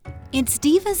It's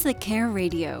Divas That Care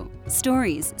Radio.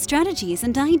 Stories, strategies,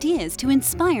 and ideas to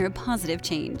inspire positive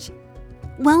change.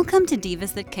 Welcome to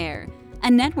Divas That Care,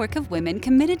 a network of women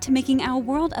committed to making our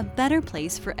world a better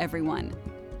place for everyone.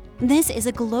 This is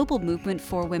a global movement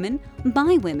for women,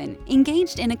 by women,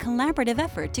 engaged in a collaborative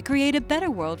effort to create a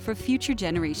better world for future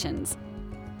generations.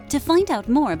 To find out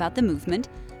more about the movement,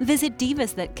 visit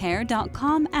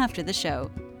divasthatcare.com after the show.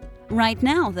 Right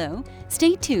now, though,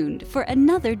 stay tuned for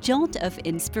another jolt of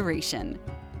inspiration.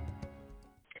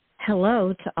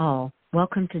 Hello to all.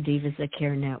 Welcome to Divas That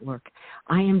Care Network.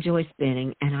 I am Joyce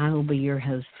Benning, and I will be your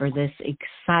host for this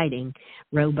exciting,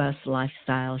 robust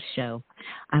lifestyle show.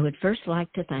 I would first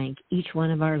like to thank each one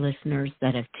of our listeners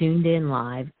that have tuned in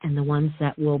live and the ones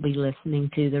that will be listening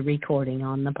to the recording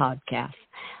on the podcast.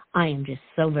 I am just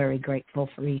so very grateful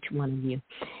for each one of you.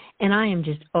 And I am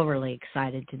just overly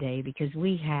excited today because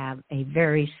we have a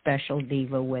very special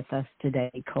diva with us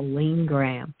today, Colleen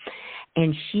Graham.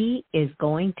 And she is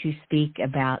going to speak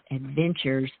about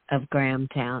Adventures of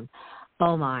Grahamtown.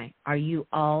 Oh my, are you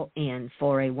all in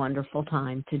for a wonderful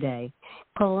time today?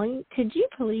 Colleen, could you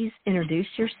please introduce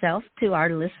yourself to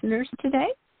our listeners today?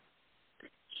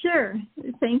 Sure.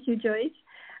 Thank you, Joyce.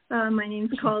 My name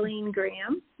is Colleen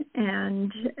Graham, and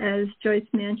as Joyce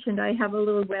mentioned, I have a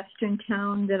little western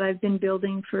town that I've been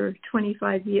building for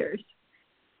 25 years,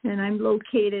 and I'm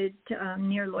located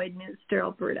near Lloydminster,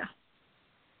 Alberta.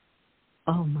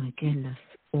 Oh, my goodness.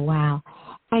 Wow.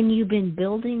 And you've been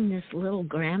building this little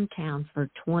Grahamtown for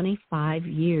 25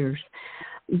 years.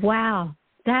 Wow.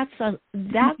 That's a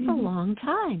long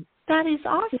time. That is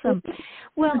awesome.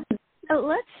 Well,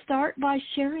 let's start by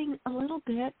sharing a little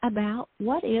bit about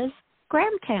what is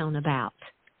Grahamtown about.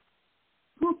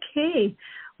 Okay.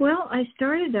 Well, I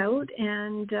started out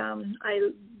and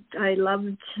I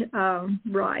loved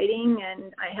riding,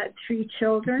 and I had 3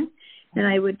 children, and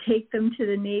I would take them to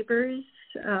the neighbors.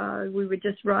 We would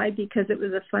just ride because it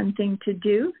was a fun thing to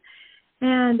do.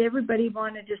 And everybody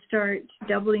wanted to start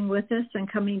doubling with us and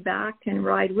coming back and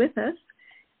ride with us.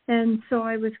 And so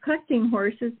I was collecting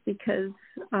horses because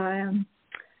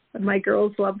my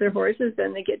girls love their horses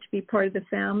and they get to be part of the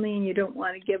family and you don't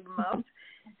want to give them up.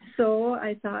 So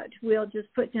I thought we'll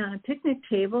just put down a picnic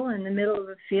table in the middle of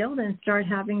the field and start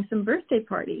having some birthday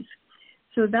parties.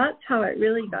 So that's how it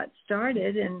really got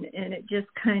started, and it just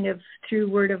kind of through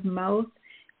word of mouth.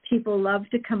 People love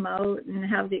to come out and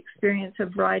have the experience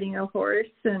of riding a horse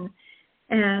and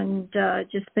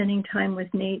just spending time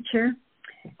with nature.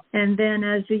 And then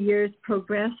as the years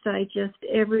progressed, I just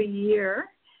every year,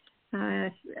 I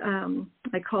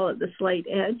call it the slight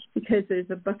edge because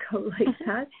there's a book out like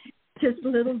that. Just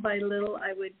little by little,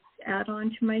 I would add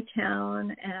on to my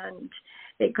town, and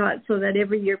it got so that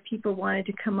every year people wanted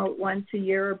to come out once a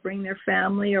year or bring their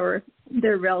family or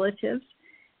their relatives,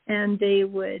 and they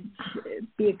would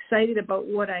be excited about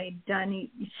what I'd done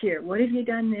each year. What have you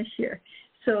done this year?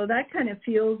 So that kind of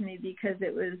fueled me because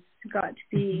it got to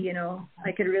be,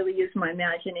 I could really use my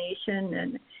imagination,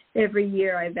 and every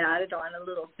year I've added on a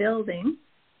little building,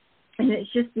 and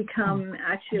it's just become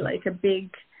actually like a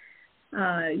big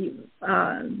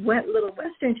little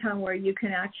western town where you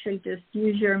can actually just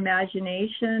use your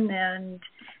imagination and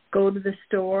go to the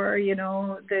store.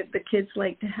 The kids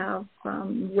like to have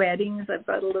weddings. I've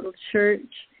got a little church.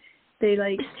 They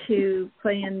like to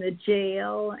play in the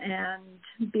jail and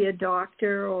be a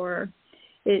doctor, or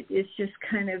it's just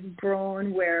kind of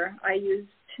grown where I used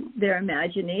their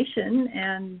imagination,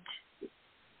 and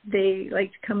they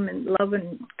like to come and love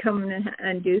and come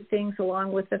and do things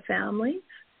along with the family.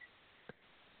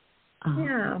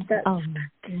 Yeah.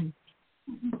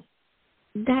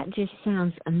 That just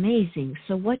sounds amazing.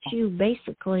 So what you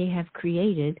basically have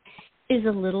created is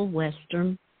a little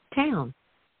western town.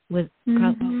 With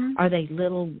Are they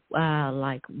little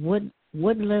like wood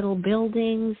little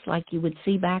buildings like you would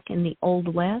see back in the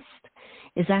Old West?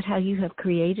 Is that how you have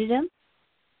created them?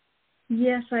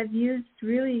 Yes, I've used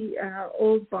really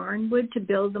old barn wood to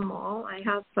build them all. I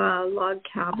have a log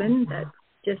cabin that's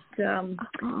just,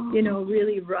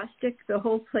 really rustic. The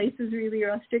whole place is really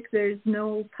rustic. There's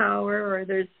no power,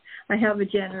 I have a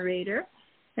generator,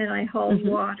 and I haul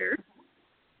water.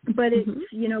 But it's,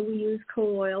 we use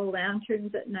coal oil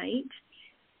lanterns at night.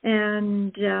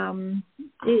 And,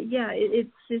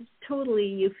 it's just totally,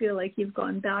 you feel like you've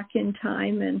gone back in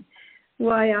time. And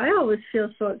why I always feel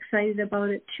so excited about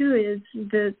it, too, is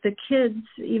the kids,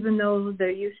 even though they're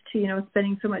used to,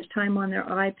 spending so much time on their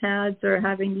iPads or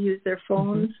having to use their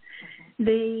phones,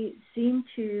 they seem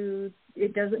to,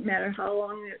 it doesn't matter how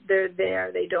long they're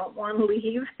there, they don't want to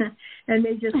leave, and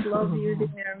they just love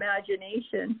using their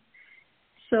imagination.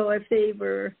 So if they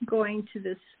were going to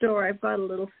the store, I've got a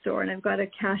little store and I've got a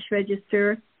cash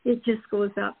register, it just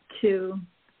goes up to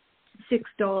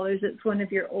 $6. It's one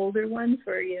of your older ones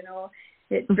where,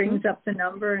 it brings up the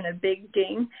number and a big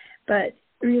ding. But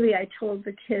really, I told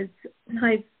the kids,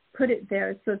 I put it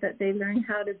there so that they learn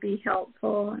how to be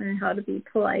helpful and how to be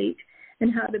polite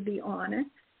and how to be honest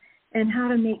and how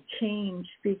to make change,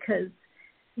 because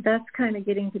that's kind of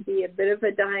getting to be a bit of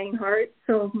a dying heart.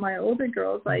 So my older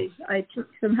girls, I teach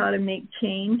them how to make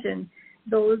change, and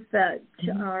those that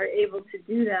are able to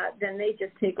do that, then they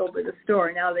just take over the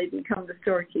store. Now they become the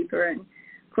storekeeper, and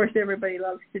of course everybody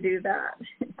loves to do that.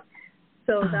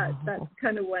 So that's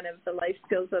kind of one of the life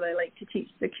skills that I like to teach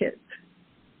the kids.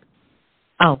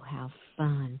 Oh, how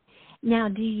fun. Now,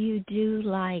 do you do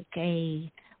like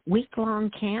a week-long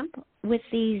camp with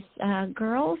these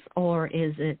girls, or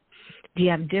do you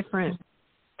have different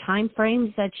time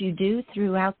frames that you do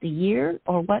throughout the year,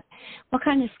 or what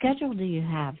kind of schedule do you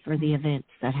have for the events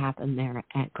that happen there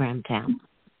at Grahamtown?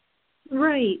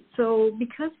 Right. So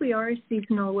because we are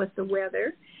seasonal with the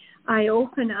weather, I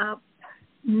open up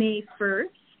May 1st,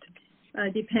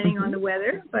 depending on the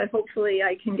weather, but hopefully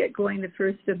I can get going the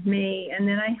 1st of May. And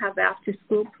then I have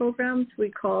after-school programs. We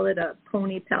call it a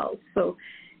Pony Pals. So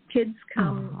kids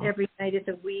come every night of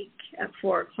the week at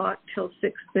 4 o'clock till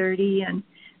 6:30, and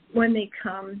when they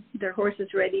come, their horse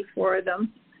is ready for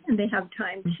them, and they have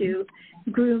time to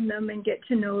groom them and get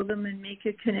to know them and make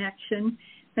a connection.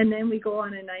 And then we go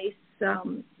on a nice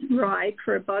ride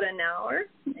for about an hour,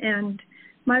 and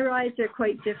my rides are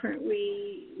quite different.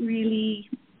 We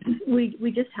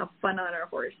just have fun on our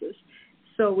horses.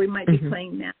 So we might be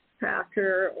playing Map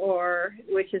Tracker,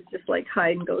 which is just like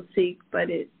hide and go seek, but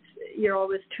you're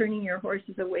always turning your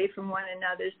horses away from one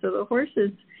another. So the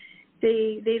horses,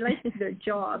 they like their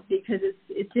job because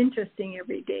it's interesting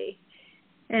every day.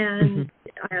 And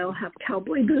I'll have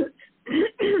cowboy boots.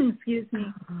 Excuse me.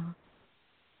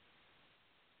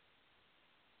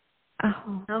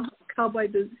 I'll have cowboy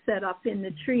boots set up in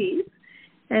the trees,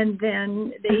 and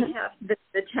then they have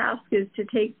the task is to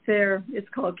take it's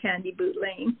called Candy Boot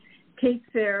Lane, take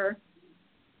their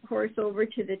horse over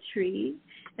to the tree,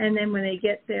 and then when they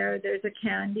get there, there's a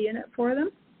candy in it for them,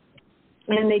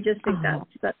 and they just think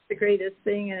that's the greatest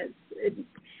thing. And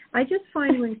I just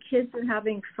find when kids are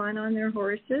having fun on their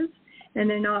horses and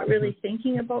they're not really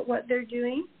thinking about what they're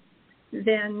doing,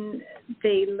 then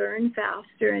they learn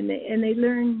faster, and they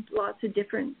learn lots of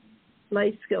different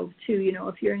life skills too.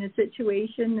 If you're in a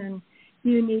situation and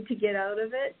you need to get out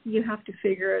of it, you have to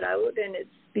figure it out, and it's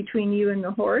between you and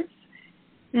the horse.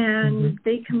 And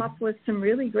they come up with some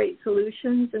really great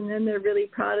solutions, and then they're really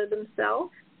proud of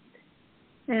themselves.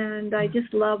 And I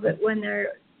just love it when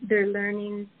they're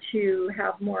learning to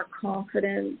have more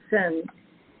confidence, and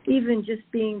even just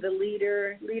being the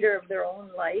leader of their own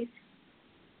life.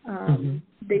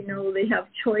 They know they have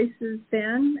choices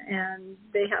then, and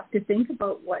they have to think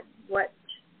about what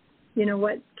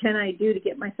can I do to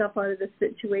get myself out of this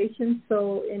situation.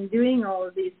 So in doing all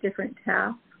of these different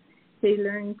tasks, they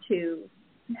learn to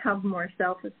have more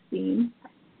self-esteem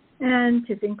and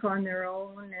to think on their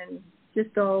own, and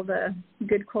just all the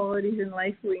good qualities in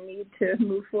life we need to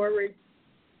move forward.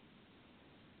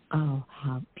 Oh,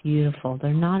 how beautiful.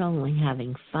 They're not only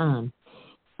having fun,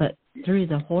 but through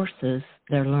the horses,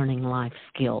 they're learning life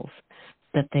skills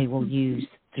that they will use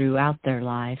throughout their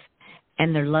life,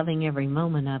 and they're loving every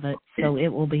moment of it. So it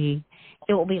will be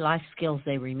life skills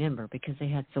they remember because they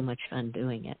had so much fun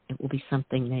doing it. It will be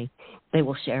something they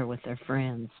will share with their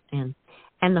friends. And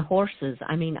the horses,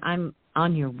 I mean, I'm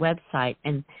on your website,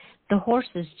 and the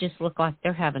horses just look like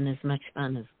they're having as much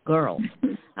fun as girls.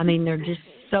 I mean, they're just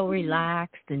so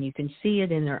relaxed, and you can see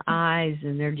it in their eyes,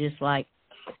 and they're just like,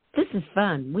 this is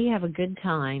fun. We have a good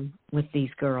time with these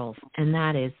girls, and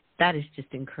that is just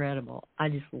incredible. I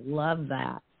just love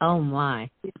that. Oh, my.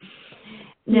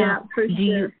 Now, for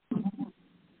sure.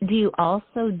 Do you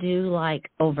also do, like,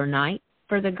 overnight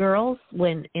for the girls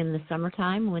in the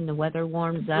summertime when the weather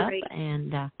warms up? Right.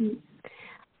 And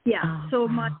so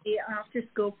my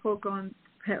after-school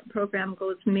program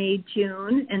goes May,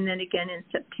 June, and then again in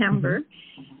September.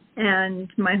 And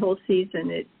my whole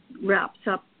season, it wraps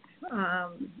up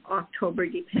October,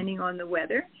 depending on the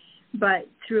weather. But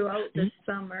throughout the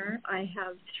summer, I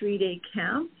have 3-day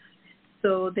camps.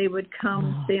 So they would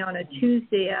come, say, on a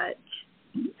Tuesday at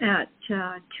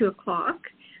 2 o'clock,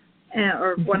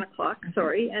 or 1 o'clock,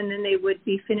 sorry, and then they would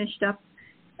be finished up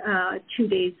 2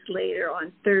 days later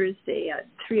on Thursday at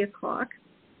 3 o'clock.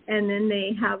 And then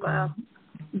they have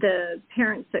the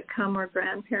parents that come, or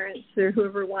grandparents, or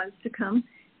whoever wants to come,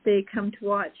 they come to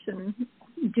watch, and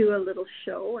do a little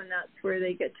show, and that's where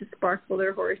they get to sparkle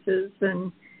their horses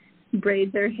and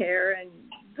braid their hair. And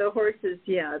the horses,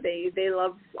 they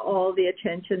love all the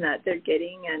attention that they're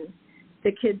getting, and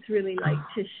the kids really like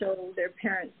to show their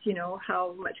parents,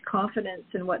 how much confidence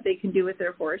in what they can do with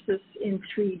their horses in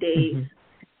 3 days.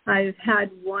 Mm-hmm. I've had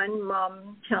one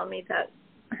mom tell me that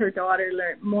her daughter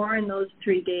learned more in those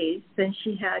 3 days than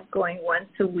she had going once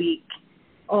a week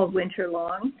all winter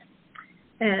long.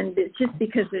 And it's just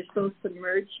because they're so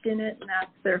submerged in it, and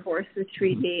that's their horse for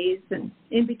 3 days. And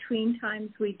in between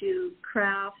times we do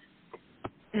crafts,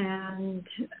 and,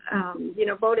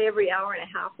 about every hour and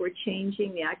a half we're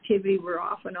changing the activity. We're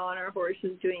off and on our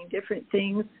horses doing different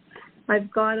things.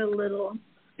 I've got a little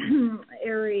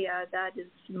area that is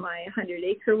my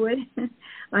 100-acre wood.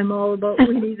 I'm all about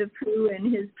Winnie the Pooh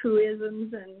and his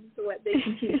Poohisms and what they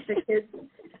can teach the kids.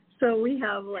 So we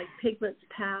have like Piglet's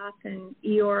Path and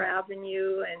Eeyore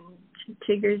Avenue and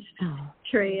Tigger's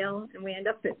Trail, and we end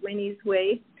up at Winnie's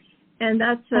Way. And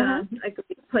that's a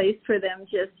great place for them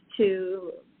just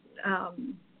to,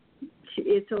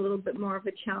 it's a little bit more of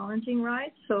a challenging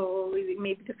ride. So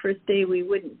maybe the first day we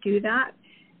wouldn't do that,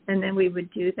 and then we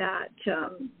would do that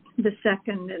the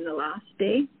second and the last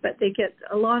day. But they get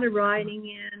a lot of riding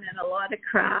in and a lot of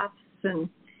crafts, and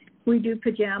we do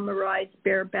pajama rides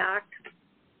bareback.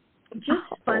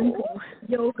 Just fun things,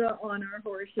 yoga on our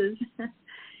horses.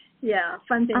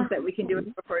 Fun things that we can do with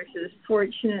our horses.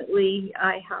 Fortunately,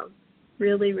 I have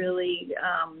really, really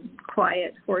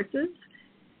quiet horses,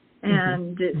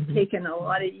 and it's taken a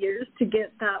lot of years to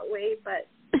get that way, but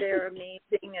they're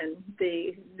amazing, and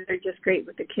they're just great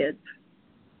with the kids.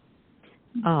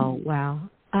 Oh, wow.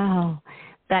 Oh,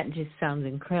 that just sounds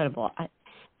incredible.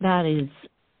 That is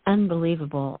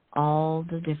unbelievable, all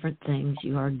the different things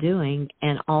you are doing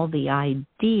and all the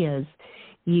ideas.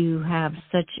 You have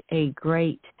such a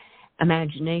great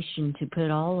imagination to put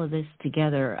all of this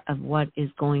together of what is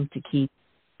going to keep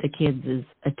the kids'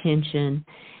 attention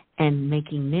and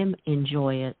making them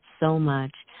enjoy it so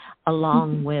much,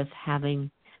 along with having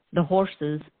the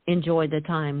horses enjoy the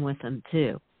time with them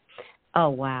too. Oh,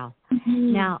 wow.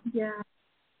 Now,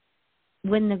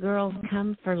 when the girls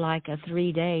come for like a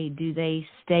 3-day, do they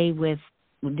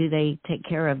take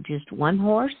care of just one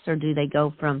horse, or do they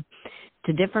go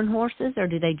to different horses, or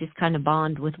do they just kind of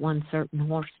bond with one certain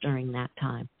horse during that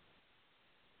time?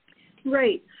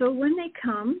 Right. So when they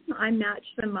come, I match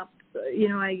them up.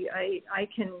 I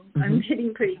can, I'm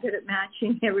getting pretty good at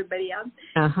matching everybody up,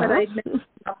 but I match them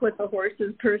up with the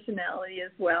horse's personality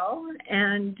as well.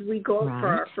 And we go out for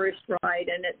our first ride.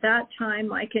 And at that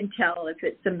time, I can tell if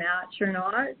it's a match or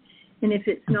not. And if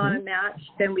it's not a match,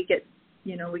 then we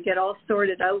get all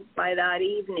sorted out by that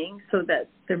evening so that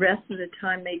the rest of the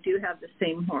time they do have the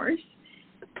same horse.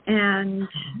 And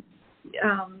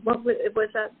what was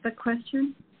that the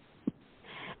question?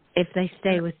 If they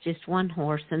stay with just one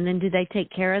horse, and then do they take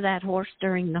care of that horse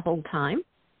during the whole time?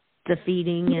 The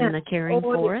feeding and the caring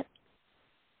for it?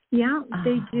 Yeah,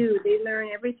 they do. They learn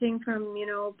everything from,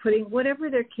 putting whatever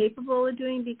they're capable of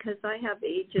doing, because I have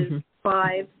ages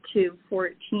 5 to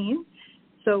 14.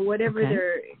 So whatever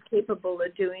they're capable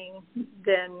of doing,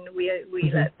 then we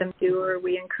let them do, or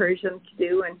we encourage them to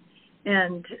do.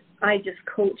 And I just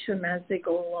coach them as they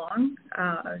go along,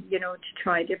 to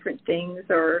try different things,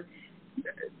 or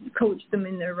coach them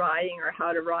in their riding or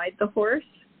how to ride the horse.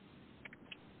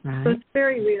 Right. So it's a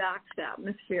very relaxed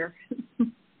atmosphere.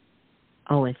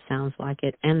 Oh, it sounds like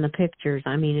it. And the pictures,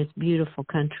 I mean, it's beautiful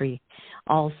country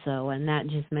also, and that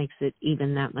just makes it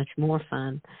even that much more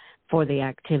fun for the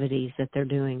activities that they're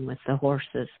doing with the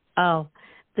horses. Oh,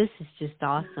 this is just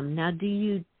awesome. Now, do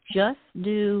you just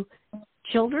do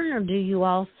children, or do you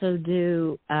also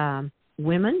do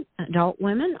women, adult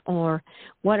women, or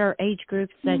what are age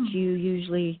groups that you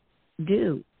usually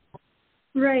do?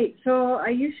 Right. So I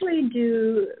usually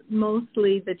do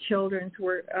mostly the children's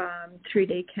work,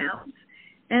 3-day camps.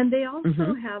 And they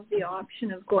also have the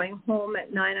option of going home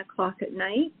at 9 o'clock at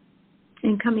night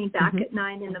and coming back at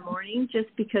 9 in the morning, just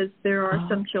because there are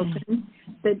some children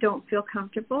that don't feel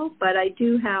comfortable. But I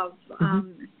do have,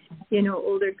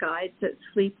 older guides that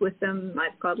sleep with them.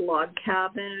 I've got a log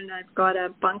cabin, I've got a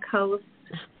bunkhouse,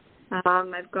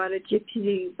 I've got a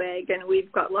gypsy wagon.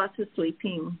 We've got lots of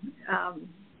sleeping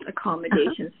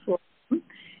accommodations for them.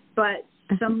 But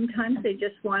sometimes they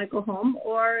just want to go home,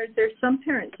 or there's some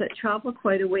parents that travel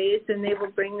quite a ways, and they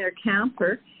will bring their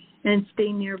camper and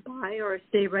stay nearby or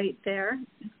stay right there,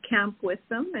 camp with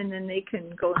them, and then they can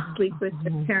go and sleep with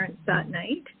their parents that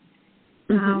night.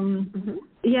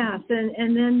 Yes,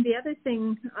 and then the other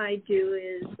thing I do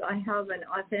is I have an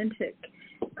authentic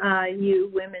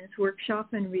women's workshop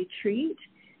and retreat.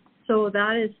 So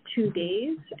that is 2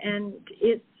 days, and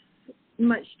it's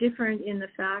much different in the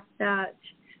fact that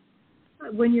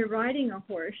when you're riding a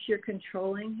horse, you're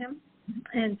controlling him.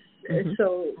 And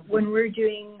so when we're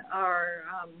doing our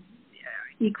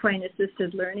equine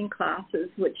assisted learning classes,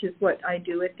 which is what I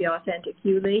do with the Authentic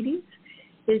You ladies,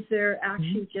 is they're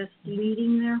actually just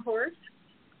leading their horse,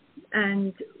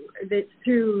 and it's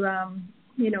through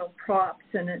props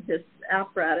and this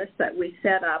apparatus that we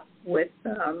set up with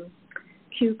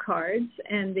cue cards,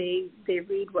 and they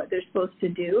read what they're supposed to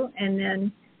do, and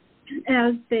then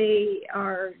as they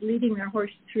are leading their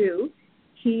horse through,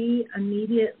 he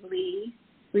immediately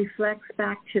reflects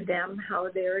back to them how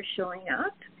they're showing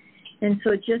up. And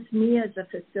so just me as a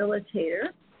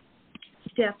facilitator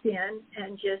step in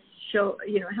and just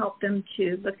help them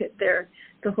to look at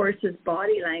the horse's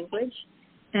body language,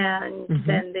 and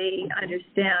then they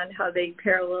understand how they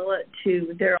parallel it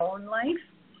to their own life,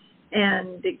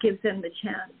 and it gives them the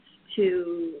chance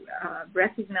to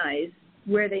recognize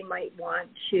where they might want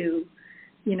to,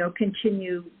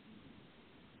 continue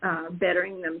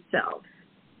bettering themselves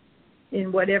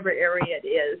in whatever area it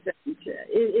is. And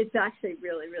it's actually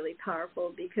really, really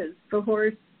powerful because the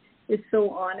horse is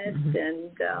so honest,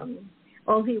 and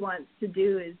all he wants to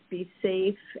do is be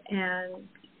safe and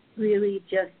really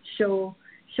just show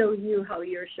you how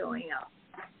you're showing up.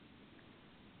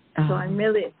 So I'm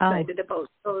really excited about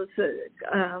those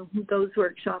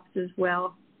workshops as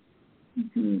well.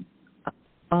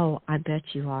 Oh, I bet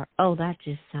you are. Oh, that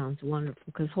just sounds wonderful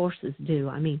because horses do.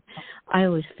 I mean, I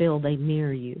always feel they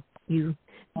mirror you.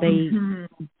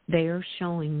 They are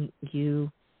showing you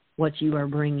what you are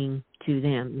bringing to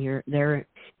them.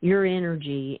 Your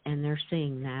energy, and they're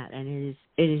seeing that, and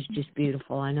it is just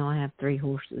beautiful. I know I have 3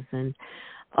 horses, and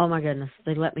oh my goodness,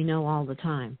 they let me know all the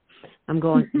time. I'm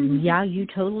going, yeah, you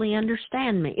totally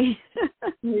understand me.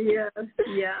 Yeah.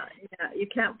 You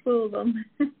can't fool them.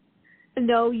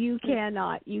 No, you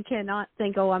cannot. You cannot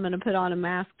think, oh, I'm going to put on a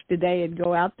mask today and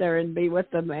go out there and be with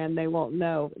them, and they won't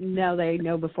know. No, they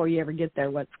know before you ever get there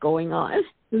what's going on.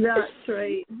 That's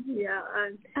right. Yeah.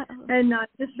 And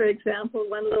just for example,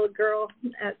 one little girl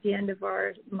at the end of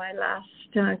my last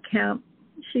camp,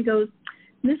 she goes,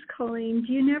 Miss Colleen,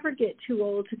 do you never get too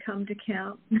old to come to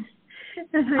camp? And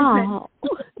I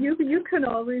said, you can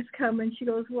always come. And she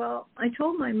goes, well, I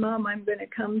told my mom I'm going to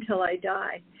come till I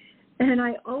die. And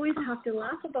I always have to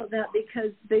laugh about that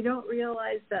because they don't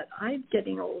realize that I'm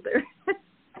getting older.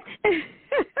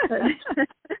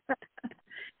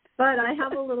 But I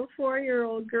have a little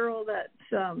 4-year-old girl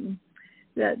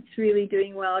that's really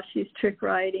doing well. She's trick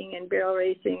riding and barrel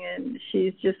racing, and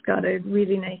she's just got a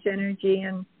really nice energy,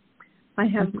 and I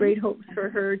have great hopes for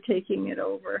her taking it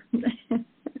over.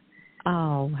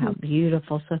 Oh, how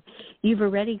beautiful. So you've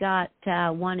already got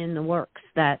one in the works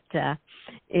that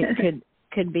it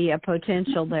could be a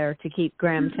potential there to keep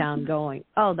Grahamtown going.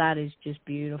 Oh, that is just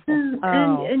beautiful.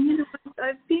 And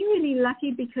I've been really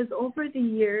lucky because over the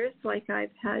years, like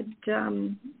I've had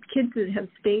kids that have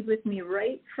stayed with me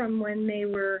right from when they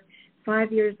were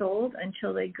 5 years old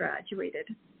until they graduated.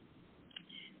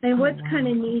 And what's kind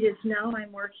of neat is now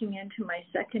I'm working into my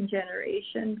second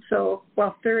generation. So,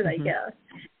 third, I guess.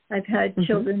 I've had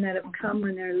children that have come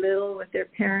when they're little with their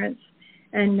parents,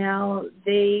 and now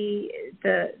the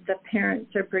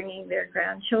parents are bringing their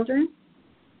grandchildren.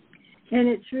 And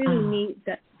it's really neat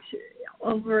that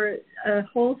over a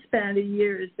whole span of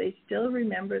years, they still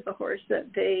remember the horse that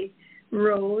they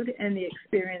rode and the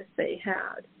experience they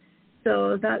had.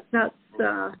 So that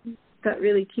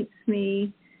really keeps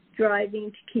me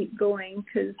driving to keep going,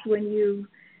 because when you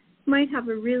might have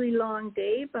a really long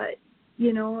day, but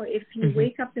if you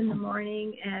wake up in the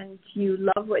morning and you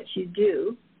love what you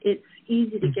do, it's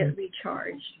easy to get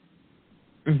recharged.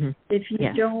 If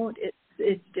you don't,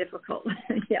 it's difficult.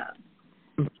 Yeah.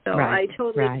 So I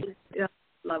totally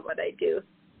love what I do.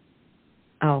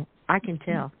 Oh, I can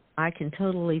tell. I can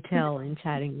totally tell in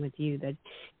chatting with you that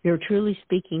you're truly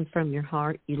speaking from your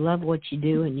heart. You love what you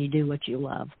do, and you do what you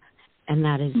love. And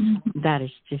that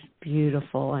is just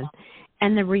beautiful.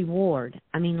 And the reward,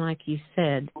 I mean, like you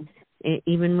said,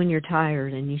 even when you're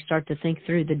tired and you start to think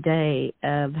through the day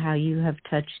of how you have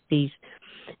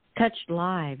touched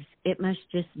lives, it must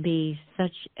just be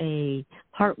such a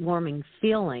heartwarming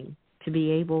feeling to be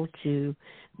able to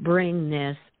bring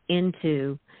this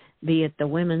into, be it the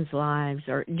women's lives,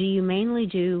 or do you mainly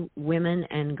do women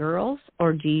and girls,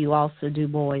 or do you also do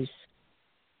boys?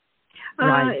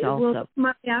 Well,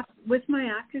 with my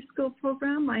after school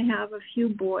program, I have a few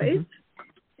boys.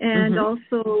 And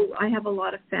also, I have a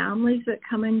lot of families that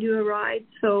come and do a ride.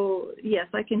 So, yes,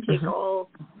 I can take all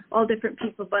different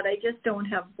people, but I just don't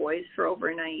have boys for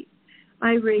overnight.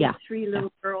 I raised 3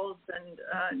 little girls,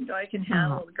 and I can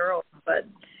handle girls, but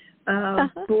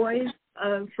boys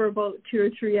for about 2 or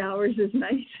 3 hours is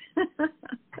nice.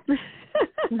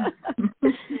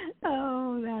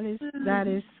 Oh, that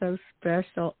is so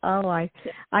special. Oh, I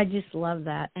just love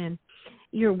that. And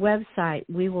your website,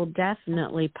 we will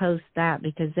definitely post that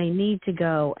because they need to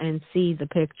go and see the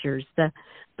pictures. The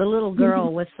little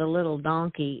girl with the little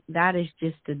donkey, that is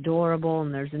just adorable.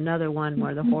 And there's another one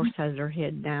where the horse has her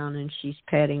head down and she's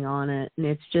petting on it. And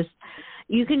it's just,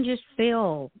 you can just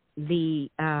feel the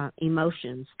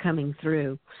emotions coming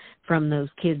through from those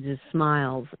kids'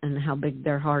 smiles and how big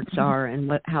their hearts are and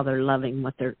how they're loving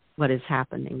what is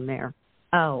happening there.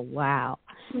 Oh, wow.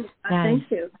 Thank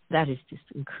you. That is just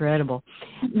incredible.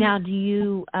 Now, do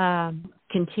you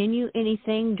continue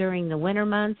anything during the winter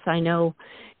months? I know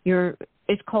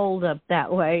it's cold up that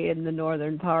way in the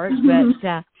northern part,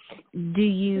 but do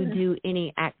you do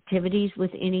any activities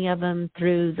with any of them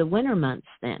through the winter months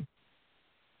then?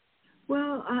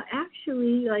 Well,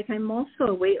 actually, I'm also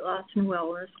a weight loss and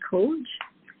wellness coach.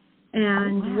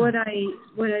 And what I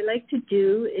like to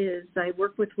do is I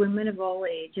work with women of all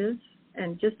ages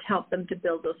and just help them to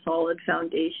build a solid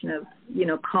foundation of,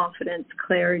 confidence,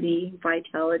 clarity,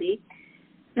 vitality,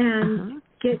 and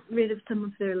get rid of some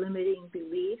of their limiting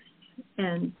beliefs,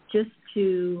 and just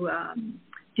to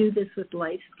do this with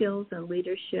life skills and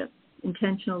leadership,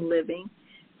 intentional living,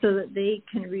 so that they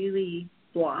can really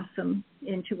blossom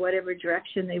into whatever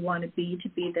direction they want to be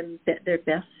their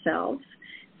best selves.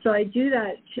 So I do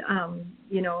that,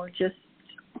 just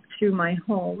through my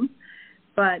home.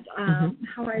 But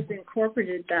how I've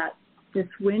incorporated that this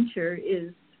winter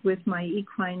is with my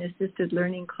equine assisted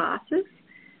learning classes.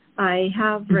 I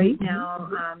have right now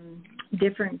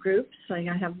different groups. I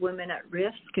have women at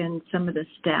risk and some of the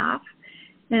staff.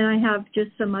 And I have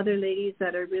just some other ladies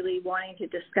that are really wanting to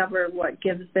discover what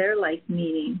gives their life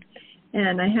meaning.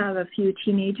 And I have a few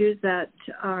teenagers that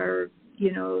are,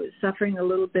 suffering a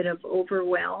little bit of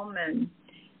overwhelm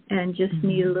and just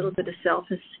need a little bit of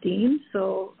self-esteem.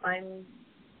 So I'm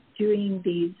doing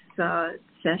these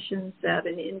sessions at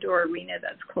an indoor arena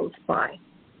that's close by.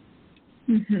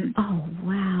 Oh,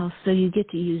 wow. So you get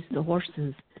to use the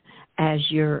horses as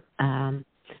your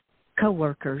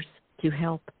co-workers to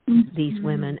help these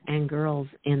women and girls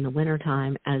in the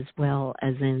wintertime as well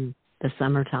as in the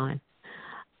summertime.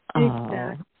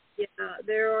 Exactly. Yeah,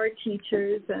 there are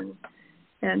teachers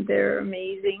and they're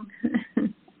amazing.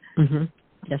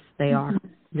 Yes, they are.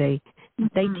 They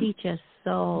teach us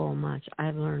so much.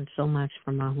 I've learned so much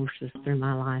from my horses through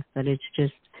my life that it's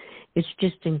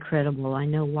just incredible. I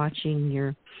know watching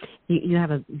you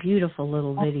have a beautiful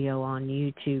little video on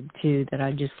YouTube too that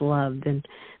I just loved. And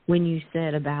when you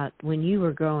said about when you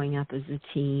were growing up as a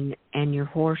teen and your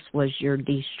horse was your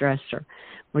de-stressor,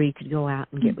 where you could go out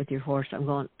and get with your horse, I'm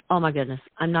going, oh my goodness,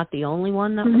 I'm not the only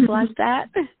one that was like that.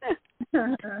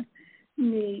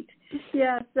 Neat.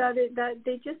 Yes, that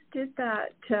they just did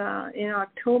that in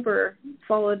October.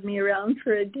 Followed me around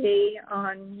for a day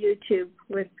on YouTube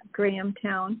with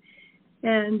Grahamtown,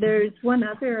 and there's one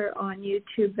other on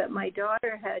YouTube that my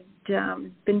daughter had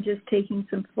been just taking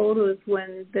some photos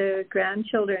when the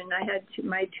grandchildren. I had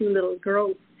my 2 little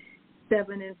girls,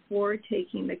 7 and 4,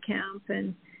 taking the camp,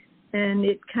 and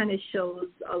it kind of shows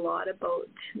a lot about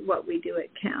what we do at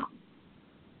camp.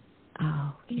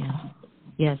 Oh, yes.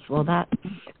 Yes, well, that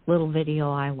little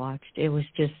video I watched, it was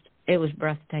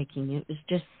breathtaking. It was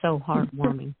just so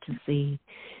heartwarming to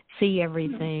see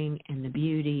everything and the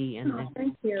beauty and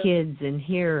the kids and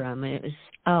hear them. It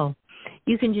was,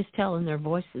 you can just tell in their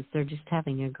voices they're just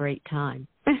having a great time.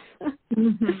 They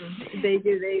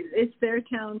do. It's their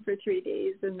town for 3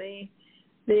 days, and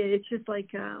it's just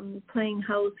like playing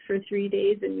house for 3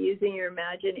 days and using your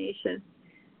imagination.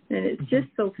 And it's just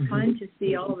so fun to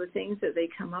see all the things that they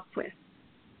come up with.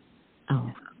 Oh,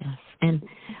 yes. And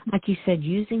like you said,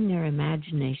 using their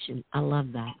imagination, I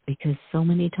love that, because so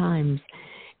many times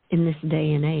in this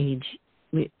day and age,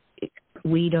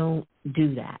 we don't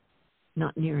do that,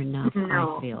 not near enough,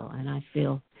 no. I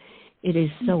feel it is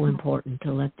so important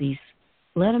to let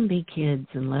them be kids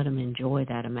and let them enjoy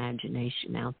that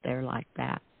imagination out there like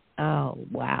that. Oh,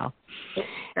 wow.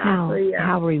 Exactly,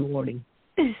 how rewarding.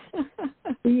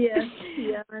 Yes,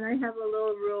 yeah, and I have a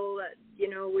little rule that,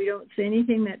 we don't say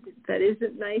anything that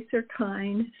isn't nice or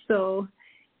kind, so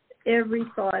every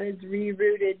thought is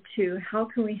rerouted to how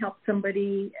can we help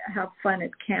somebody have fun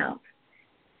at camp.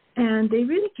 And they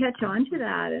really catch on to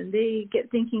that, and they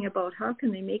get thinking about how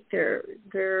can they make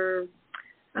their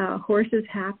horses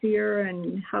happier,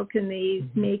 and how can they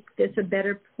make this a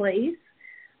better place.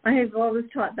 I have always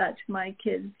taught that to my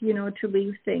kids, to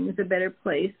leave things a better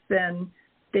place than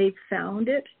they found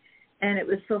it. And it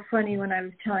was so funny when I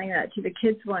was telling that to the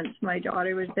kids once. My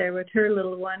daughter was there with her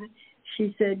little one.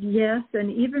 She said, yes,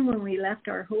 and even when we left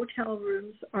our hotel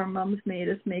rooms, our moms made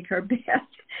us make our bed.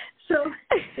 So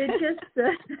it just,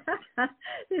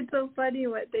 it's so funny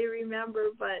what they remember,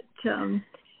 but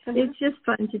it's just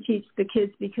fun to teach the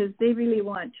kids because they really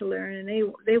want to learn and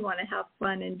they want to have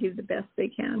fun and do the best they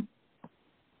can.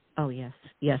 Oh, yes.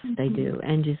 Yes, they do.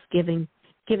 And just giving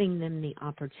them the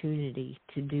opportunity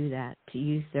to do that, to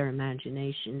use their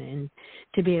imagination and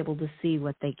to be able to see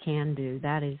what they can do.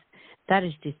 That is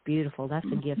just beautiful. That's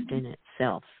a gift in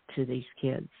itself to these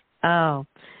kids. Oh,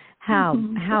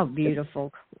 how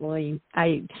beautiful, Colleen.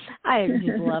 I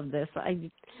just love this.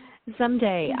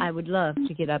 Someday I would love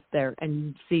to get up there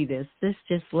and see this. This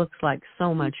just looks like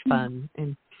so much fun,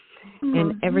 and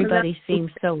everybody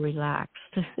seems so relaxed.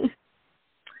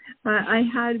 I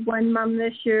had one mom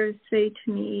this year say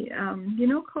to me,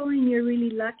 Colleen, you're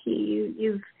really lucky.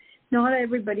 You've not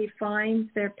everybody finds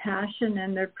their passion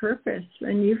and their purpose,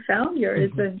 and you found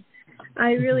yours. And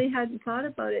I really hadn't thought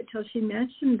about it till she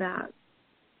mentioned that.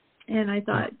 And I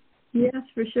thought, yes,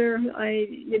 for sure.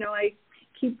 I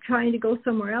keep trying to go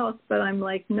somewhere else, but I'm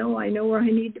like, no, I know where I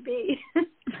need to be.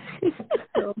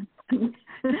 So.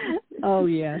 Oh,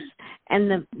 yes.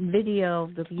 And the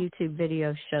YouTube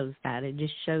video shows that. It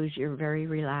just shows you're very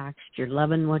relaxed. You're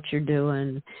loving what you're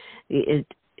doing.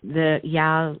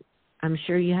 I'm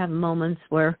sure you have moments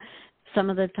where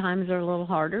some of the times are a little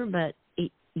harder, but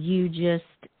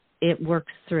it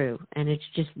works through, and it's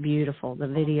just beautiful. The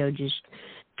video just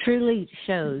truly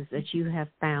shows that you have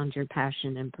found your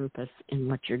passion and purpose in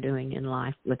what you're doing in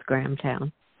life with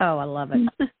Grahamtown. Oh, I love it.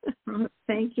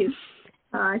 Thank you.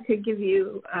 I could give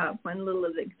you one little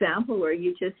example where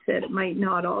you just said it might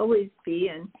not always be,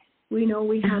 and we know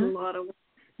we had a lot of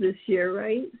this year,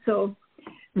 right? So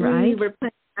we were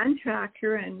playing hand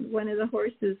tracker, and one of the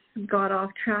horses got off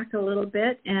track a little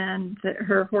bit, and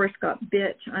her horse got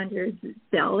bit under his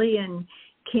belly and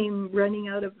came running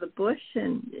out of the bush,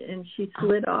 and she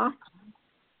slid off.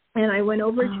 And I went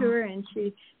over to her, and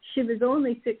she was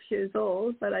only 6 years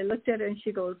old, but I looked at her and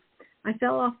she goes, I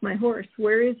fell off my horse.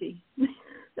 Where is he?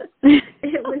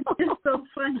 It was just so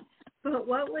fun. But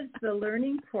what was the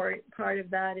learning part of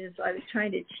that is I was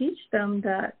trying to teach them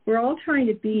that we're all trying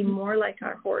to be more like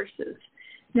our horses.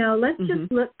 Now, let's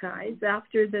just look, guys,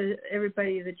 after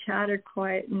the chatter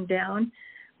quietened down,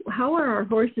 how are our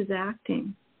horses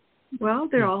acting? Well,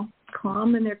 they're all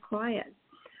calm and they're quiet.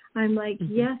 I'm like,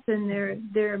 yes, and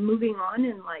they're moving on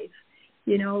in life.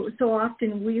 You know, so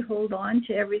often we hold on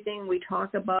to everything. We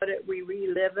talk about it. We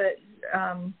relive it,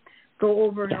 go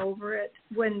over and over it.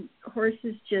 When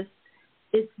horses just,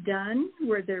 it's done,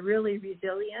 where they're really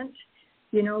resilient.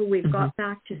 You know, we've got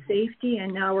back to safety,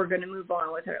 and now we're going to move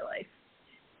on with our life.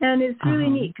 And it's really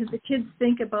neat because the kids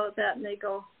think about that and they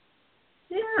go,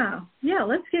 yeah,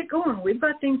 let's get going. We've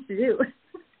got things to do.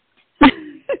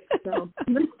 So.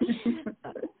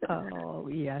 Oh,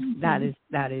 yes, that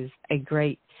is a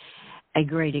great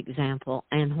example,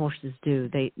 and horses do.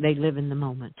 They live in the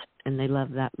moment, and they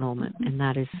love that moment, and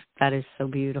that is so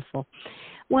beautiful.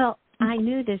 Well, I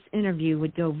knew this interview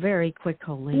would go very quick,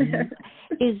 Colleen.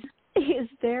 Is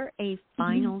there a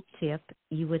final tip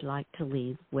you would like to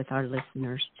leave with our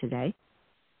listeners today?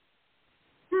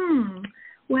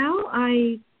 Well,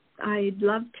 I'd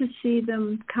love to see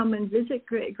them come and visit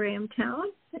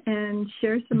Grahamtown and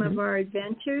share some of our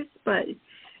adventures, but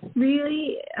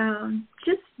really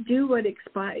just do what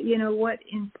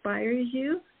inspires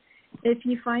you. If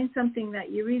you find something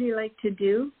that you really like to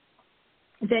do,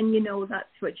 then you know that's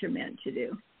what you're meant to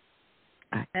do.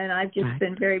 And I've just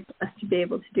been very blessed to be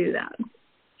able to do that.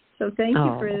 So thank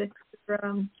you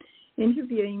for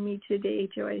interviewing me today,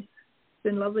 Joyce. It's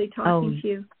been lovely talking to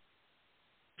you.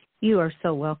 You are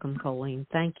so welcome, Colleen.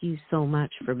 Thank you so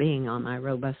much for being on my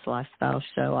Robust Lifestyle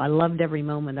show. I loved every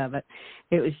moment of it.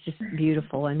 It was just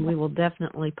beautiful, and we will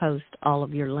definitely post all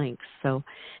of your links so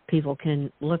people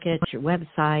can look at your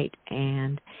website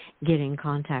and get in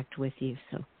contact with you.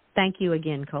 So thank you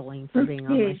again, Colleen, for being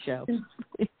on my show.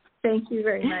 Thank you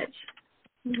very much.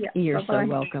 Yeah, you're bye-bye. so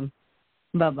welcome.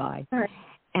 Bye-bye. All right.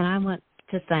 And I want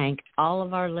to thank all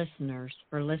of our listeners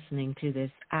for listening to this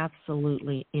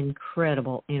absolutely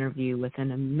incredible interview with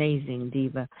an amazing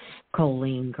diva,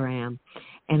 Colleen Graham.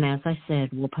 And as I said,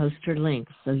 we'll post her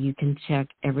links so you can check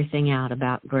everything out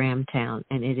about Grahamtown,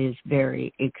 and it is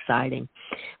very exciting.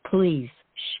 Please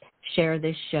share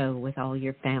this show with all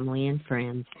your family and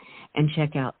friends, and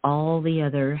check out all the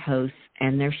other hosts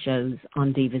and their shows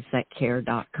on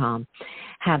divasthatcare.com.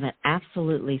 Have an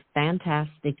absolutely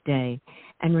fantastic day,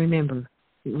 and remember,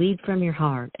 Lead from your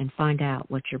heart and find out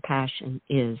what your passion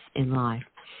is in life.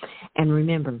 And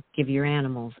remember, give your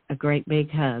animals a great big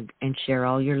hug and share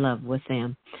all your love with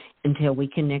them. Until we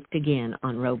connect again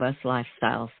on Robust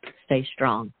Lifestyles, stay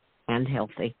strong and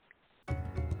healthy.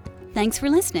 Thanks for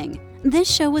listening. This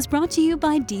show was brought to you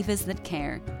by Divas That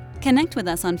Care. Connect with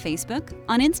us on Facebook,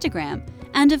 on Instagram,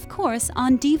 and of course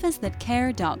on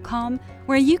divasthatcare.com,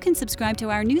 where you can subscribe to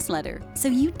our newsletter so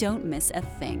you don't miss a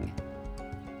thing.